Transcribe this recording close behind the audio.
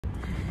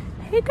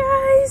Hey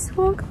guys,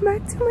 welcome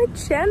back to my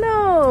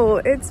channel.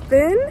 It's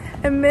been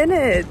a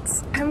minute.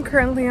 I'm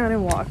currently on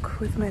a walk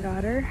with my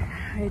daughter.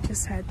 I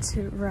just had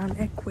to run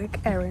a quick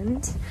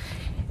errand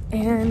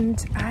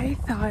and I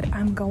thought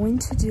I'm going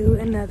to do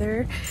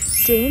another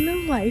day in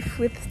the life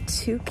with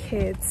two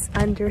kids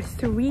under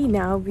 3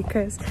 now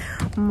because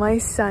my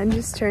son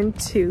just turned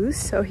 2,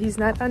 so he's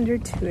not under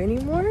 2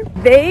 anymore.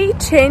 They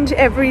change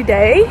every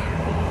day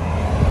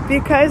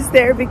because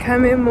they're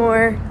becoming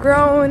more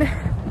grown,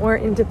 more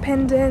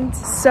independent.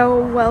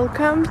 So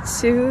welcome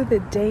to the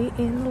day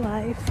in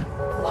life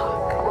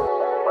vlog.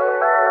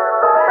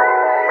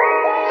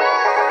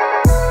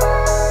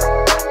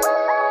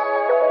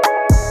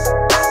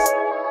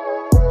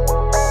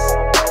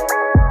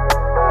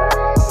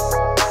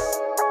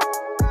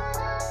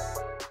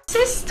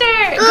 Sister,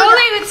 go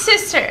lay with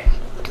sister.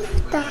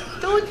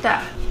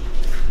 Tuta.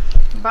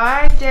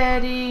 Bye,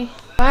 daddy.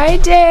 Bye,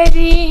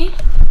 daddy.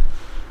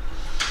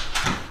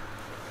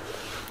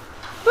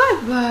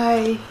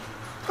 Bye-bye.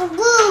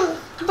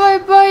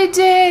 Bye-bye,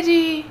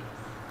 daddy.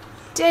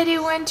 Daddy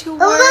went to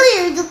work.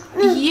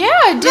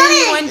 Yeah,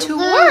 daddy went to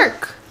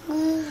work.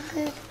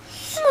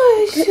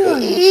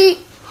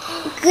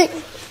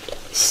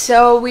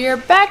 So we are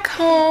back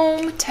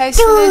home.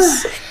 Tyson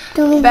is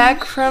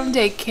back from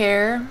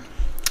daycare.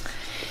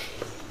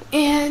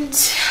 And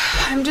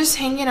I'm just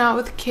hanging out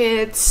with the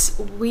kids.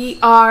 We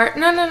are...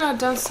 No,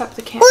 don't stop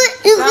the camera.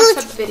 Don't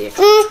stop the video.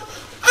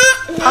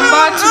 I'm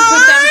about to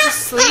put them to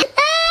sleep.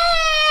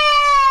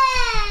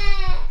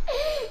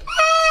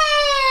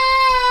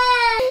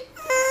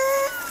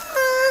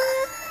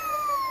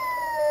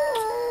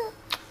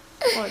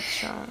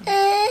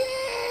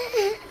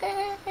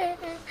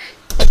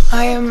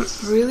 I am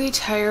really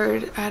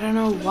tired. I don't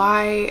know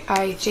why.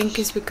 I think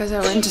it's because I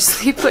went to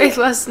sleep late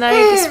last night.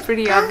 It's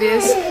pretty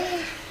obvious.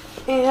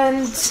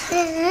 And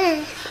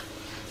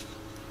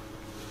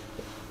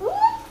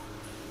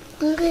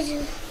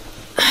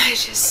I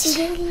just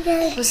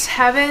was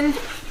having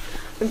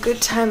a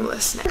good time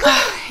listening.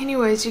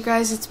 Anyways, you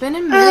guys, it's been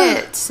a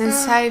minute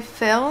since I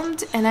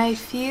filmed and I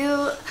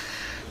feel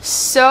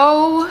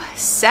so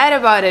sad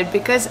about it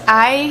because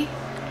I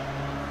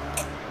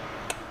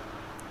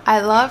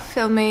love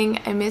filming.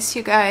 I miss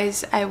you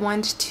guys. I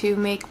want to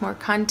make more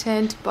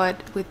content,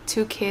 but with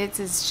 2 kids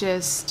it's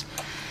just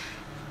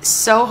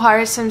so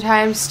hard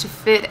sometimes to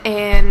fit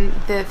in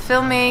the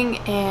filming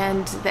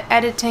and the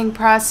editing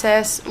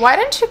process. Why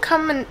don't you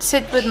come and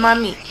sit with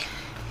mommy?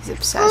 He's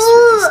obsessed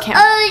with this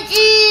camera.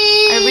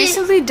 I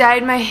recently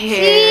dyed my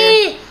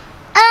hair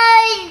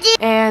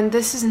and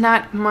this is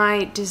not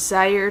my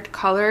desired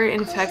color.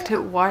 In fact,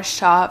 it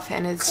washed off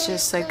and it's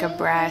just like a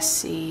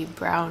brassy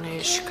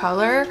brownish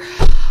color.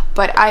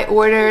 But I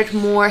ordered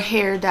more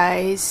hair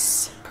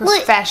dyes,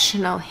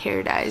 professional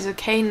hair dyes,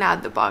 okay?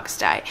 Not the box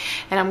dye.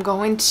 And I'm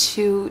going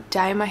to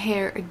dye my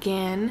hair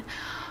again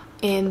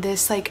in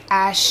this like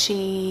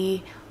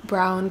ashy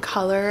brown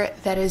color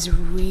that is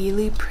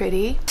really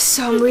pretty.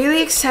 So I'm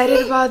really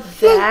excited about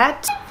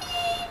that.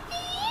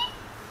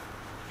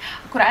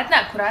 Аккуратно,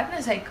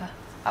 аккуратно, зайка.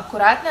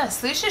 Аккуратно,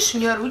 слышишь? У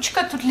нее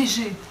ручка тут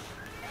лежит.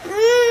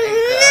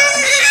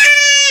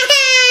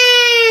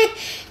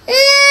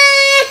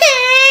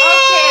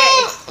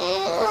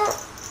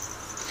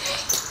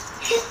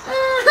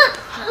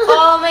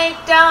 Old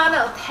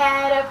MacDonald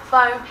had a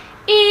farm,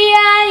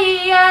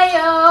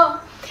 E-I-E-I-O,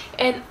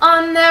 and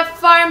on that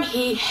farm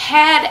he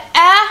had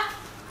a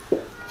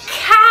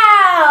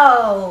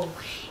cow,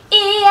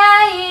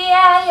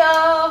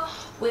 E-I-E-I-O,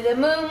 with a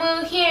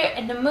moo-moo here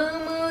and a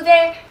moo-moo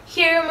there,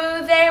 here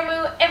moo, there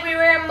moo,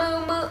 everywhere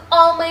moo-moo.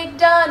 Old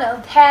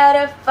MacDonald had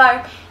a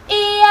farm,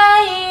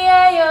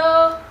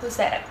 E-I-E-I-O. Who's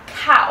that? A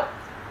cow.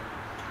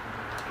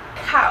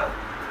 Cow.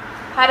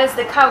 How does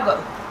the cow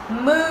go?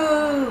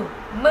 Moo,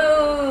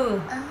 moo,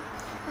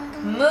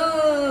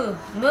 moo,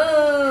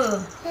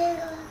 moo,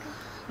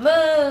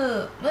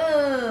 moo,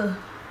 moo.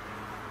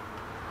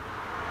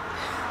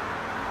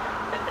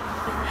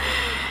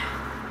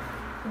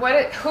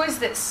 Who is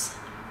this?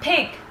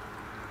 Pig,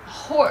 a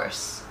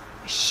horse,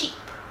 a sheep.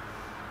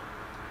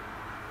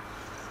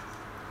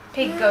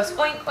 Pig goes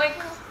oink,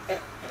 oink.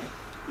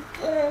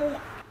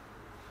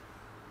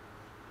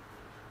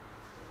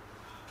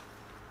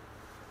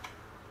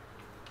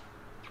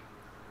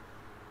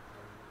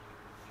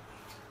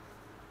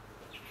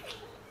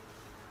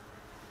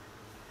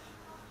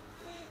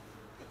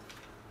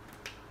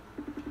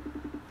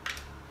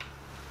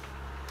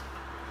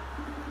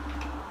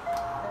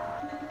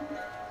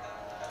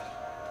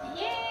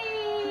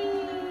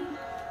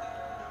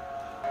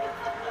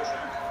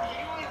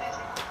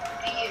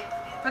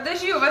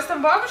 Подожди, у вас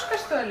там бабушка,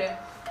 что ли?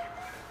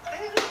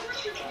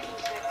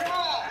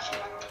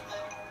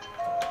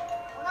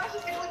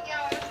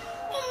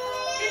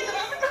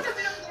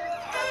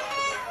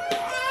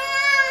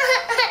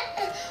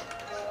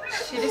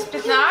 Через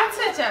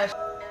 15 аж?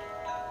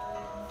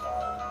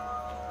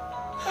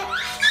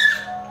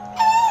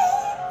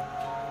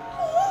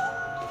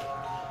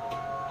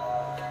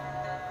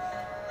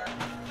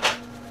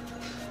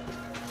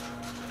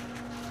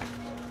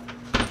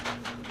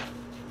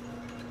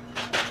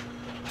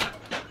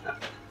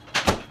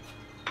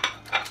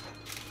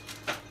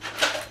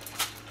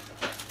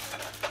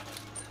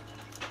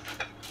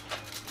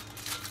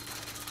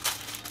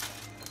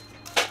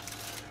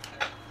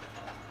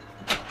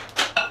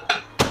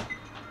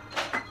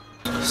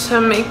 So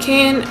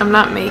I'm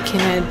not making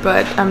it,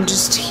 but I'm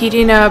just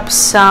heating up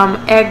some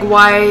egg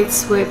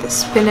whites with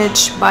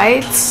spinach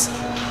bites.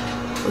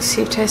 We'll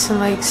see if Tyson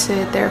likes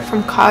it. They're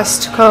from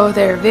Costco.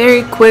 They're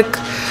very quick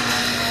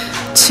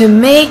to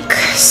make.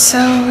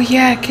 So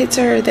yeah, kids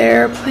are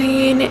there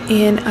playing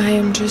and I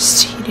am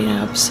just heating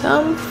up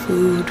some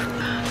food.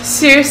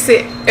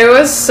 Seriously, it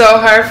was so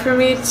hard for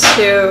me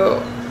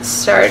to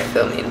start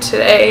filming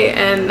today,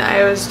 and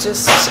I was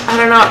just, I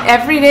don't know,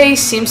 every day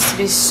seems to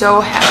be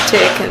so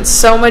hectic and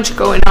so much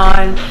going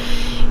on,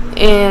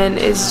 and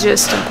it's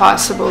just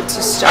impossible to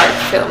start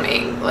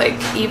filming. Like,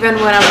 even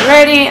when I'm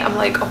ready, I'm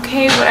like,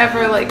 okay,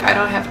 whatever, like, I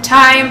don't have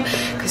time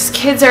because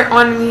kids are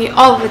on me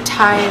all the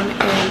time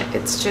and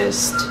it's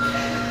just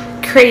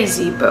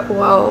crazy. But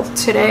well,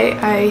 today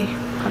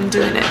I'm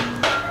doing it.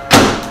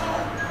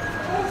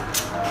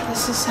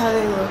 This is how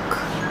they look.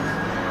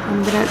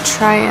 I'm gonna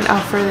try and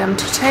offer them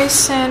to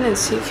Tyson and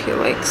see if he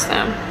likes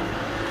them.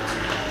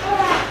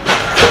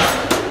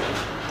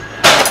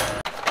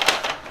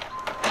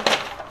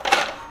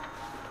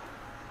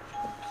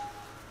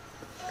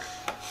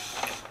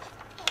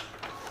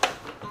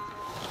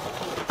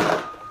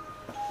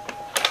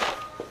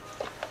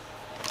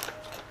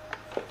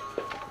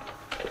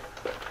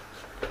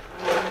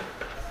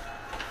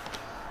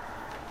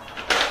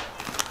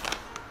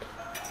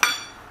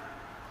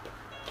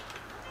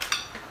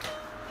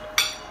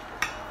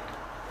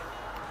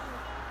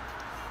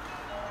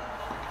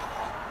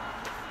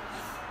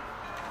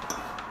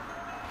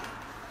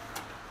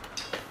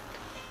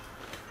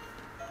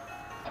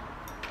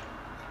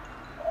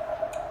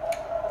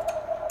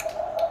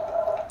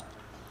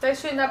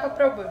 Tyson, na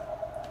popróbuj.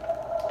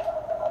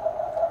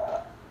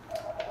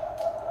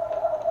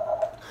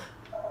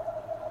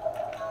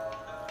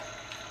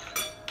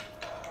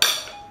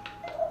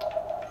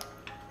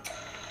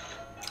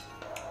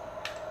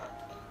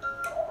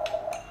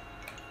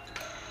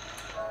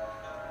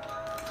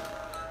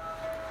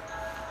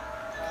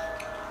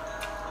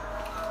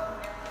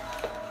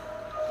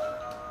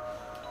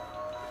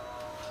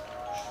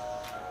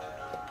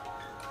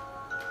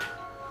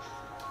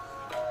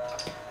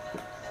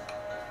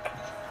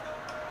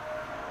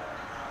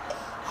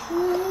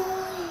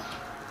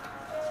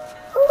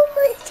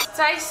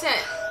 Tyson,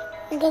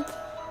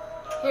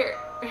 here.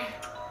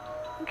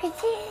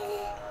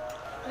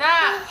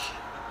 Nah,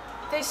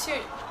 Tyson,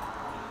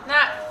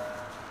 nah.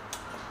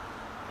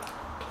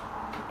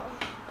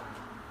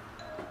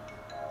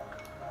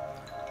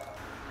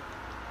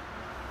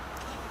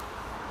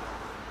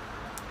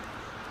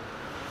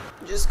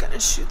 I'm just gonna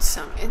shoot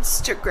some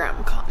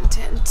Instagram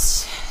content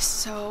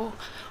so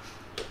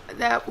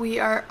that we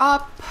are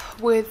up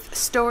with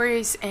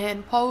stories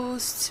and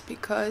posts,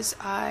 because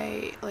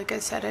like I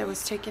said, I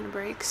was taking a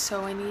break,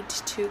 so I need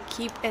to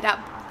keep it up.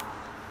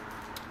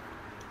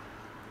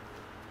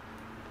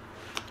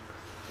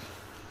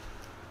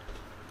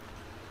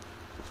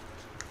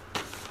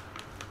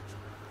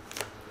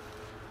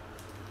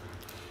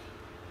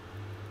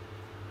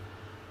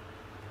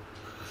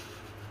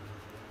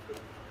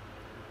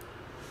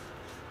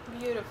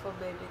 Beautiful,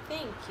 baby.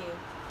 Thank you.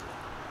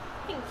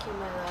 Thank you,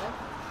 my love.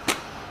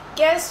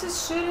 Guess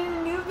who's shooting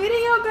a new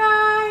video,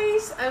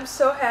 guys? I'm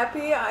so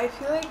happy. I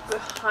feel like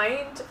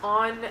behind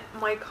on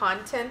my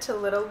content a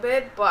little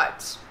bit,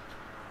 but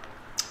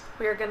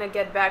we're gonna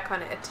get back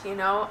on it, you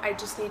know? I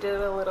just needed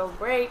a little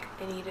break.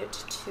 I needed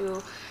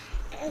to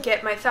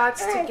get my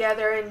thoughts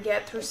together and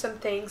get through some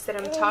things that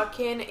I'm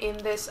talking in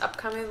this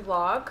upcoming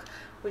vlog,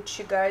 which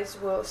you guys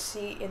will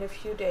see in a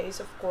few days,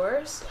 of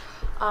course.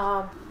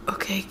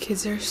 Okay,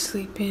 kids are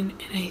sleeping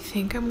and I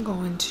think I'm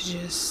going to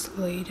just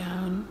lay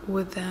down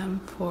with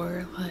them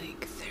for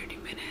like 30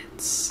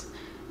 minutes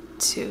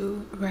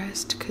to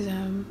rest, because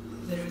I'm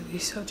literally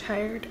so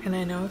tired, and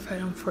I know if I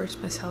don't force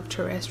myself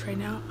to rest right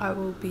now, I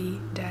will be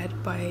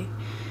dead by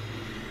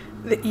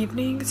the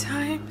evening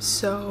time.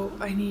 So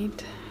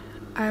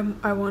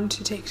I want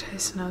to take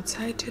Tyson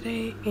outside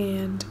today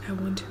and I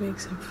want to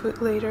make some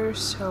food later,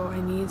 so I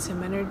need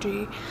some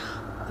energy.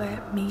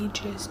 Let me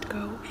just go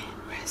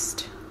and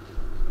rest.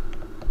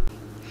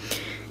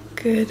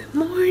 Good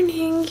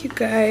morning, you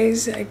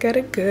guys. I got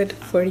a good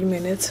 40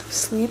 minutes of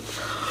sleep.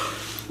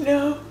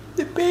 Now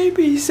the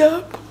baby's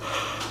up.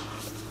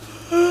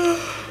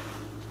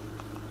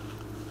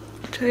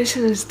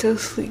 Tyson is still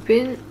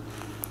sleeping,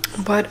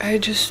 but I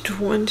just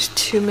want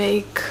to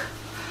make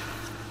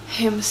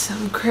him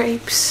some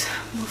crepes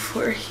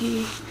before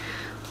he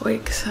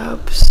wakes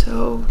up,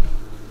 so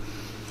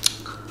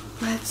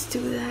let's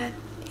do that.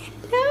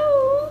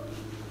 Hello.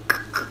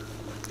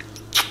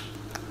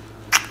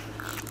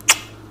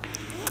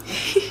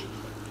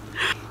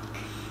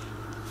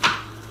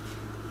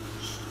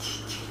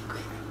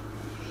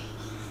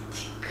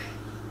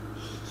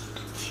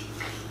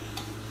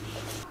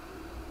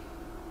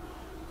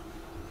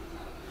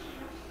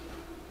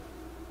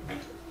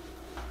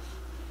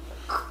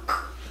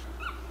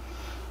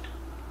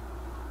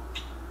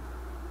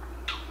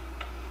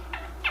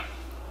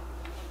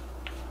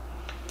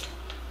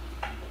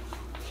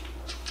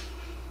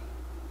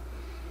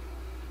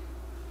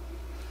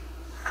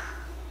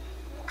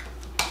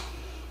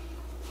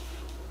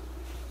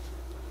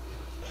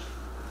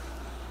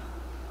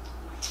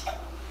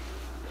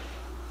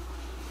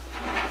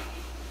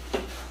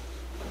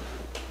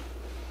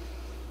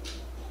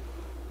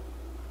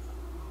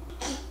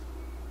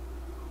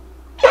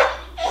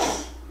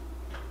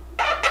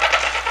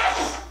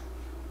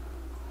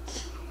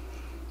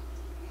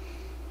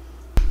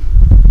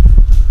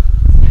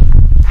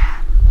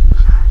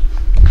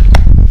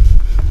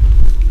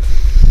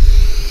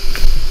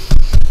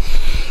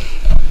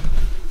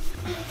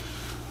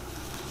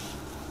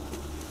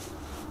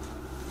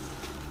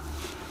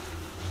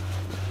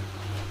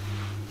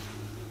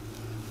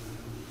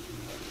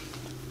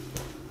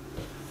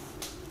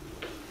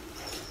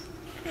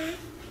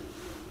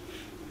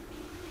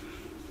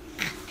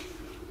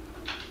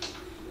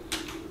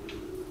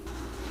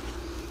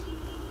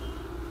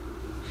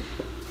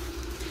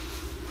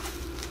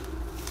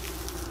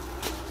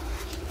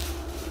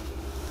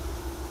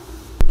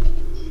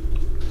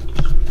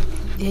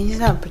 Я не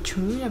знаю,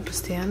 почему у меня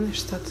постоянно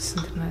что-то с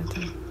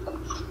интернетом.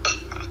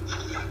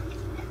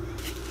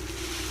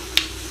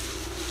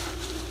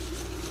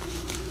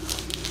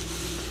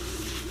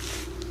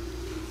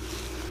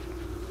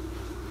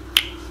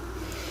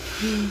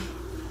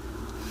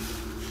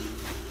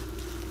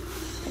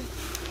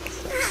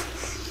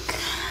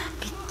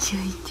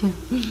 Печайте.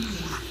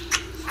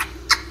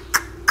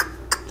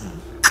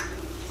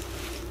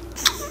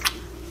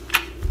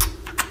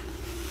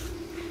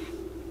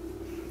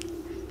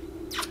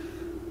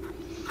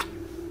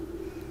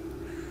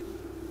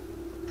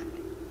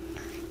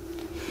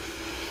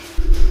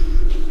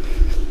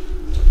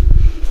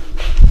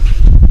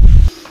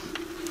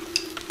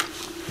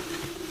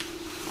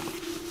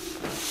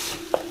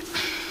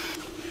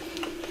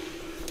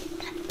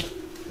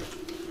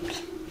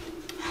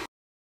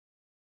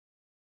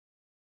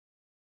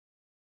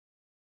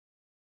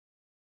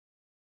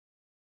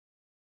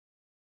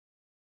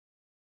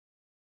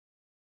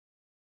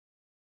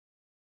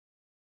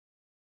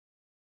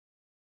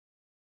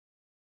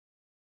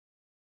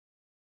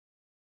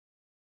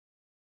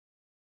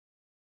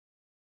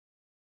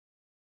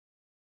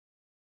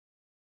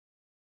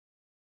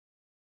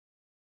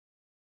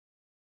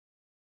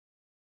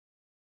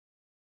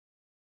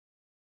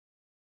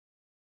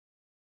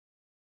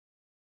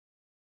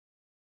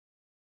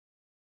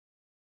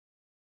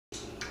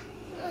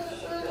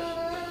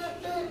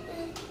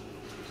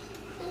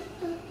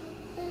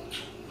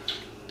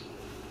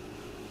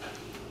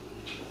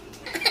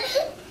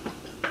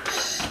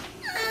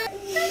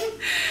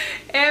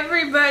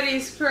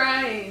 Everybody's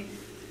crying.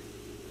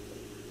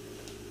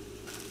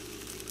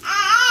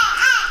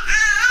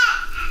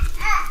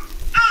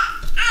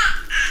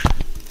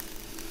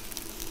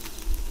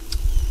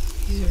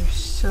 These are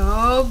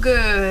so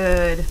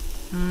good.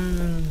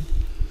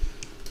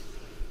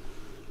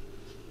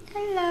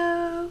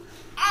 Hello.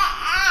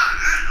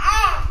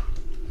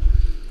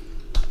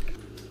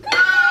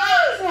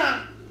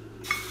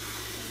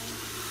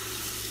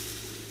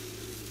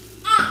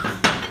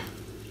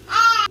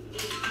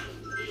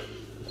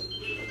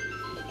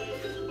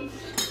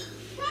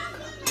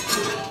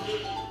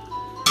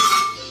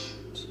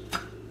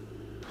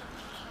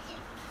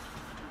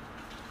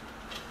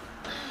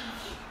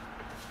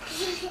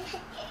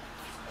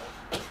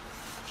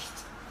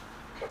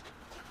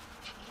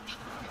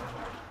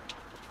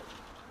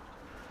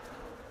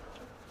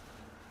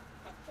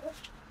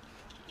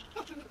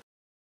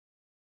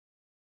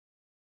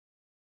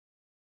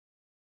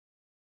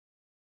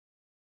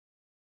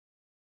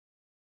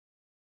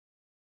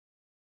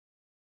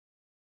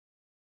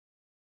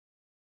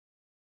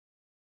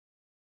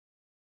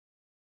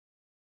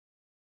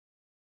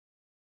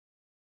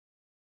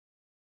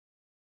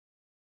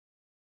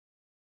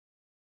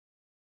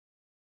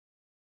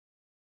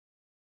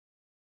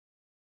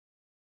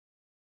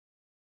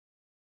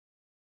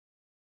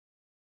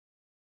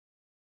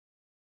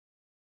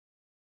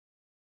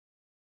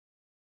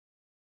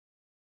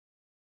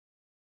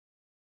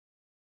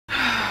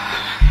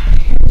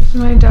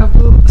 My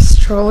double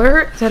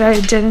stroller that I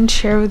didn't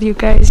share with you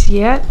guys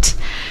yet.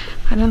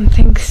 I don't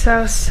think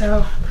so.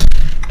 So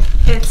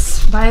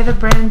it's by the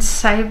brand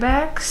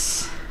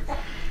Cybex.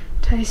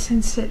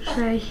 Tyson sits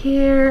right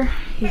here.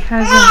 He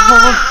has a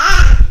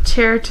whole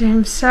chair to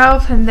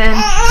himself, and then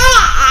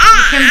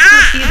you can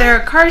put either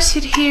a car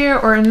seat here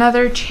or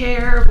another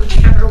chair,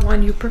 whichever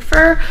one you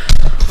prefer.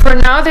 For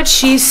now that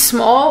she's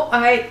small,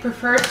 I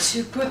prefer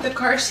to put the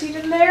car seat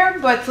in there,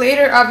 but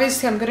later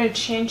obviously I'm gonna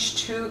change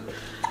to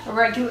a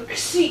regular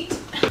seat.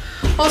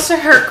 Also,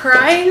 her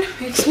crying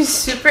makes me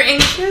super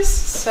anxious,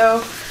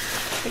 so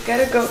I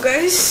gotta go,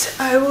 guys.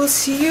 I will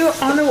see you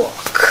on the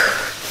walk.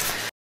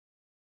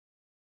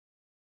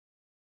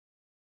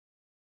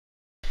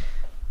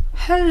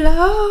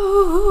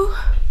 Hello,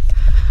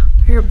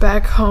 we're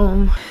back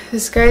home.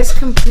 This guy's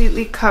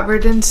completely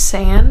covered in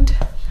sand,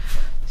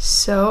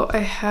 so I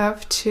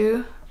have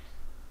to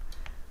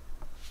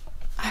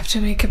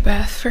make a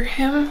bath for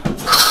him.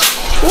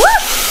 What?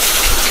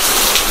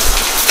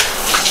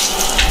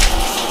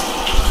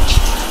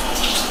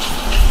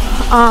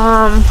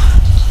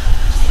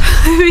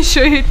 Let me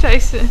show you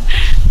Tyson.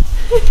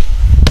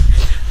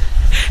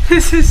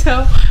 This is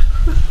how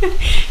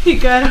he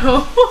got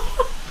home.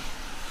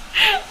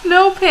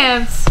 No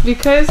pants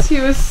because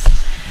he was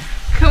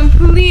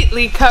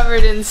completely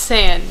covered in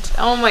sand.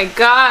 Oh my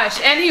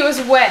gosh, and he was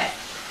wet.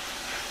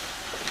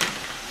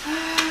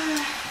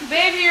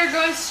 Baby, you're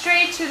going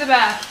straight to the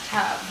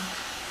bathtub.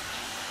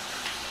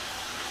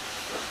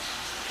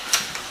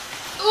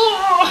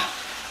 Ooh.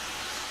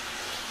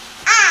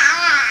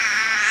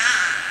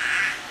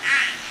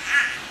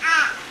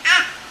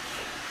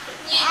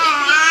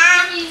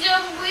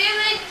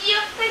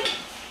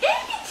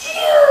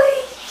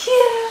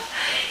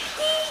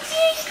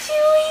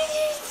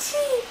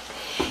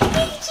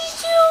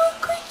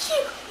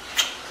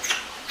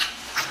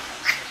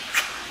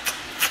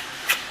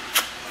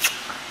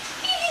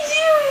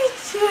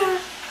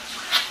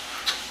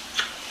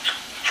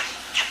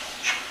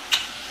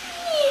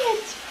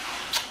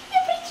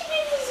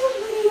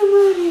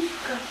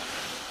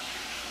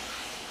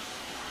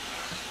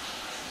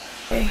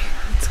 Okay,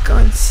 let's go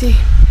and see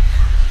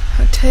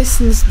how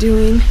Tyson's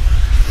doing.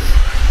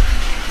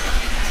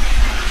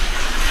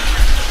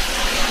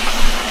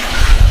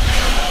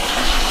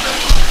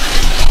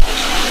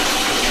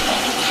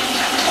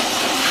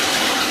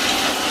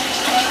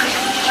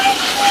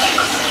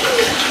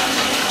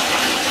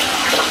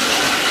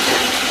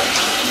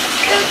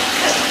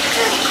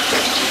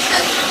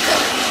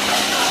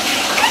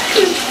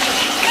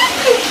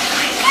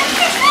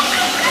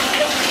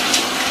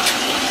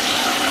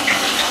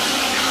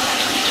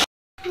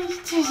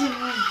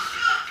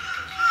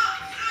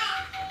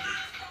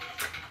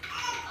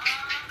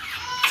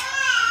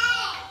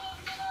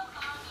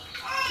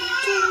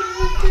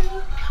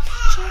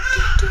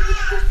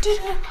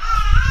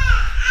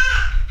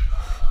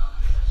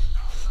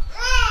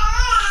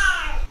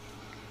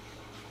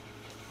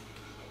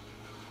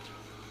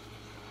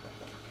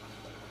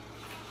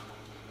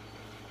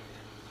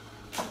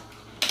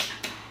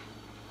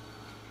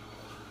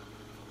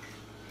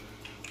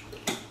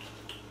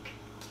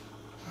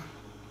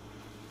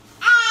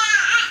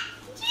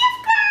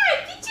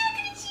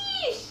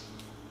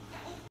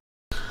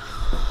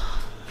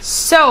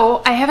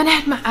 So, I haven't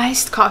had my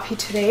iced coffee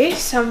today,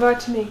 so I'm about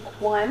to make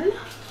one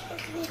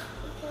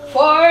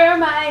for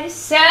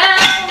myself.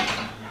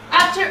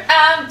 After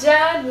I'm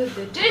done with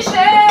the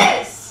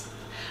dishes,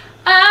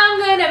 I'm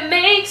gonna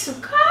make some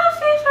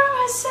coffee for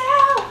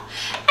myself.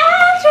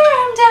 After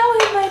I'm done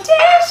with my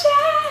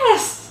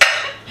dishes.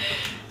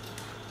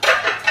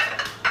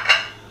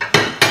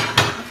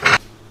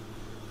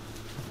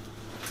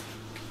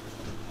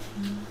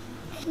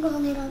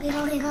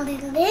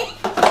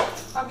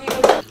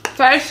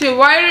 Spicy,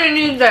 why do you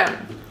need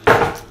them?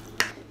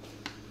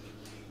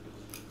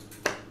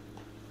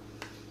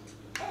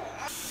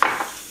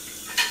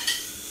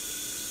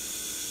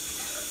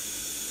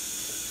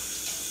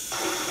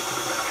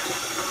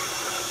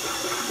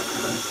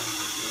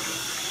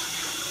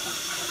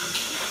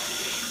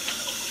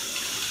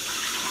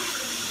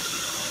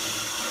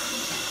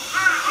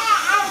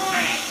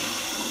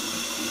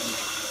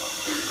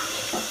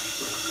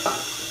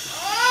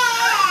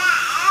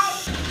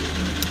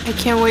 I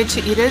can't wait to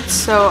eat it,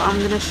 so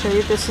I'm gonna show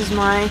you. This is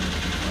my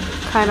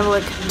kind of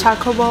like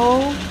taco bowl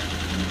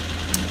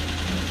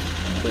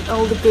with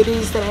all the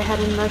goodies that I had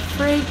in my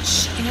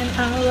fridge, and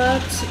I'm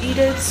about to eat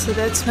it. So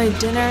that's my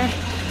dinner.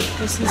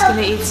 Tyson's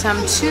gonna eat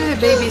some too. The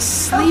baby's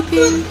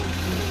sleeping.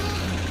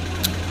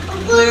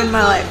 Living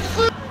my life.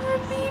 My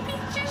baby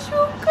just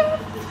woke up.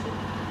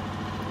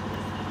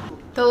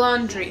 The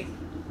laundry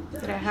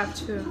that I have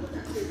to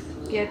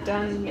get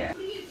done yet.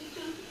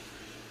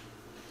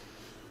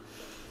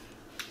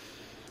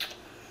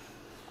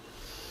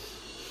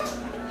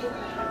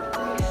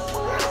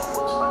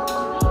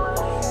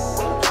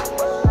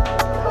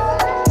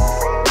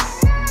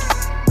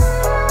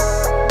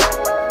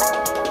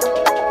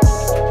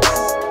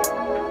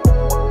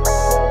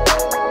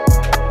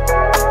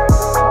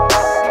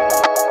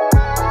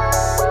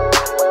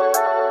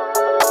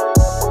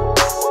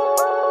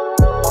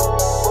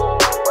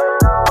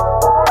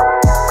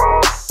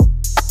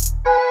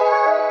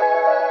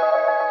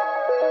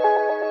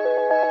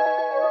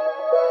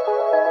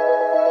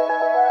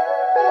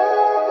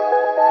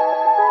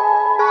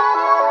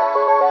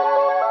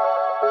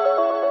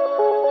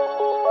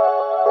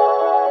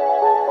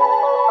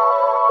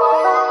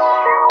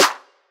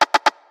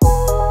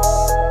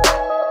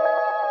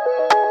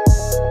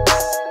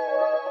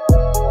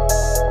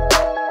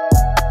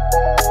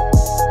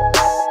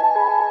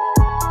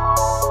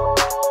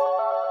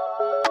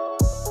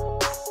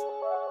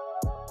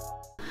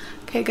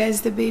 Okay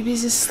guys, the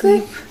baby's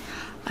asleep.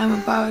 I'm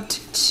about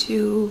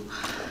to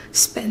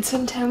spend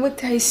some time with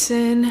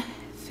Tyson,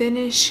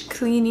 finish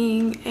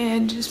cleaning,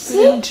 and just put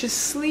him to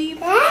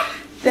sleep.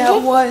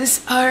 That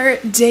was our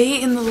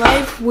day in the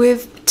life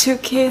with 2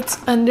 kids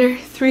under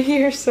 3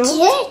 years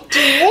old.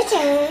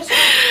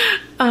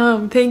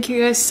 Thank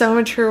you guys so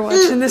much for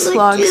watching this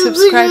vlog.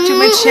 Subscribe to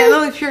my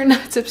channel if you're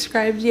not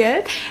subscribed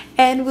yet,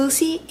 and we'll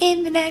see you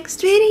in the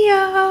next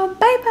video.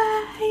 Bye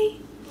bye.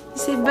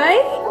 Say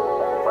bye.